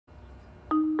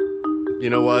You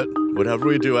know what? Whatever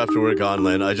we do after we're gone,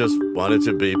 Lynn, I just want it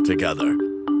to be together.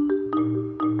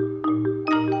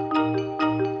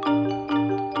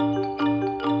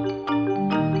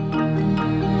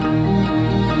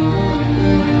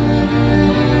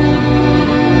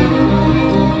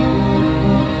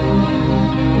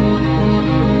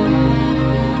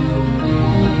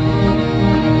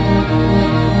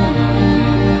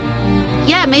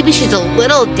 Yeah, maybe she's a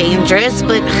little dangerous,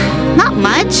 but not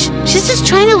much. She's just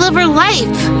trying to live her life.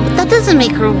 But that doesn't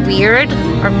make her weird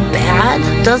or bad,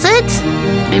 does it?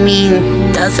 I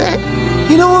mean, does it?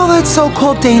 You know all that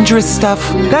so-called dangerous stuff?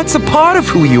 That's a part of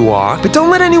who you are, but don't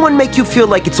let anyone make you feel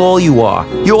like it's all you are.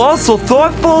 You're also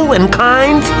thoughtful and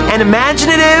kind and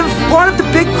imaginative, part of the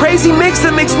big crazy mix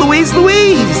that makes Louise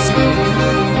Louise.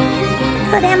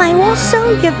 But am I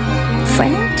also your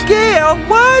friend? Gail,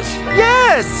 what?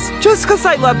 Yes! Just because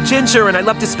I love Ginger and I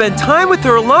love to spend time with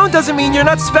her alone doesn't mean you're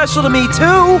not special to me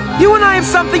too. You and I have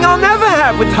something I'll never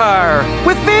have with her.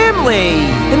 We're family.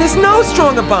 And there's no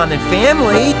stronger bond than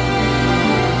family.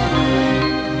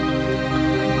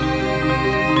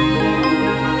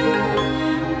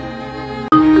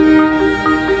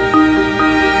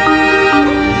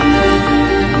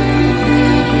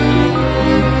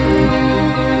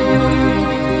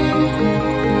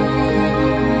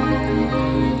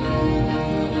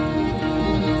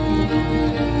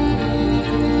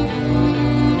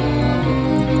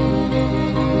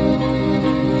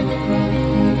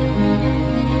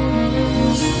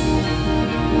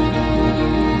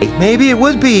 Maybe it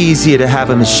would be easier to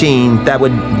have a machine that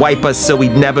would wipe us so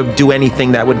we'd never do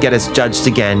anything that would get us judged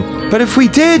again. But if we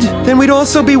did, then we'd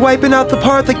also be wiping out the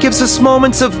part that gives us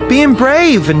moments of being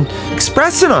brave and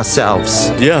expressing ourselves.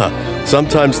 Yeah,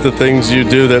 sometimes the things you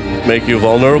do that make you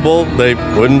vulnerable, they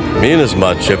wouldn't mean as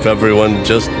much if everyone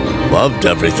just loved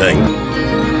everything.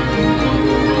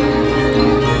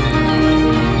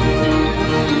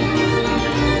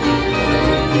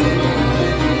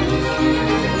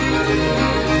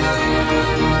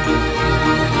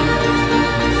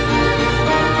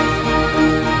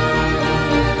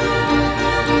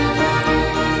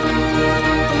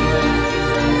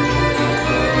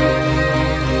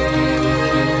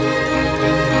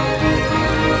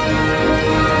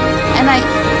 And I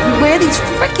wear these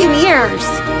freaking ears.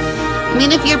 I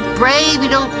mean, if you're brave, you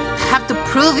don't have to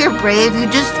prove you're brave. You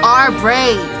just are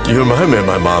brave. You remind me of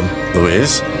my mom,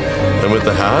 Louise. And with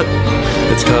the hat,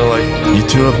 it's kind of like you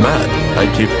two have met. I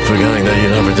keep forgetting that you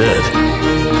never did.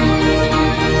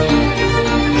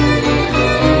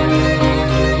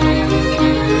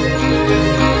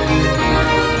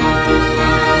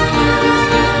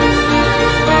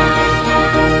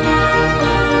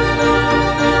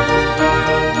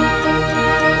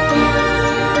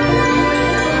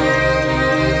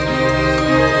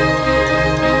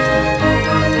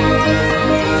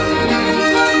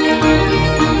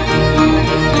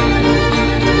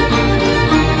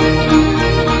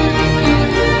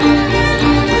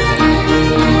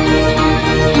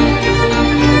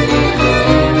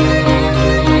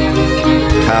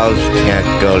 Cows can't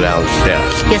go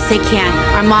downstairs. Yes, they can.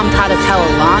 Our mom taught us how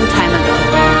a long time ago.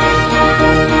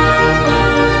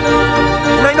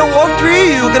 And I know all three of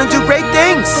you are gonna do great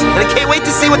things. And I can't wait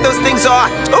to see what those things are.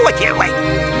 Oh, I can't wait.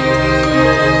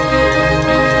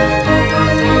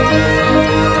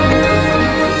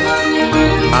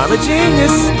 I'm a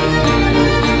genius.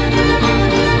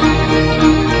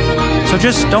 So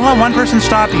just don't let one person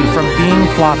stop you from being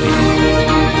floppy.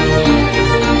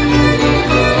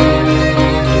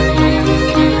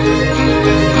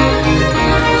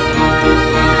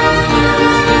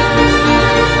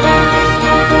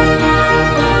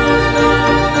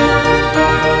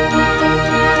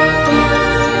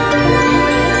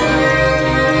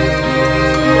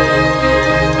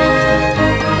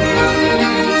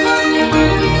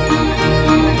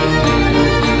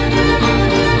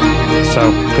 So,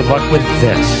 good luck with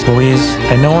this. Louise,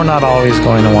 I know we're not always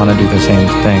going to want to do the same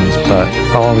things, but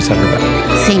I'll always have your back.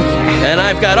 Same here. And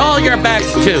I've got all your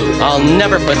backs too. I'll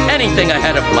never put anything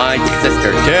ahead of my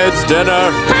sister. Kids, dinner!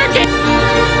 Perky!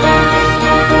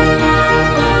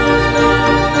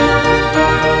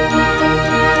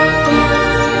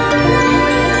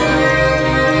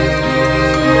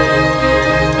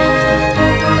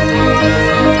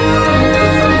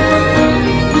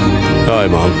 Hi,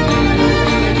 Mom.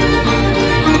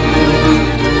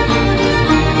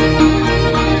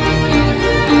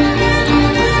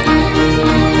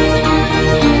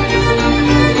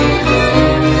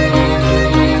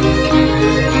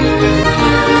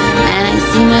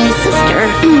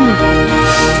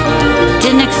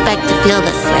 Didn't expect to feel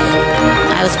this way.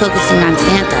 I was focusing on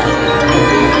Santa.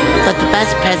 But the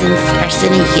best presents are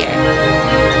sitting here,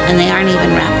 and they aren't even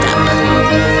wrapped up.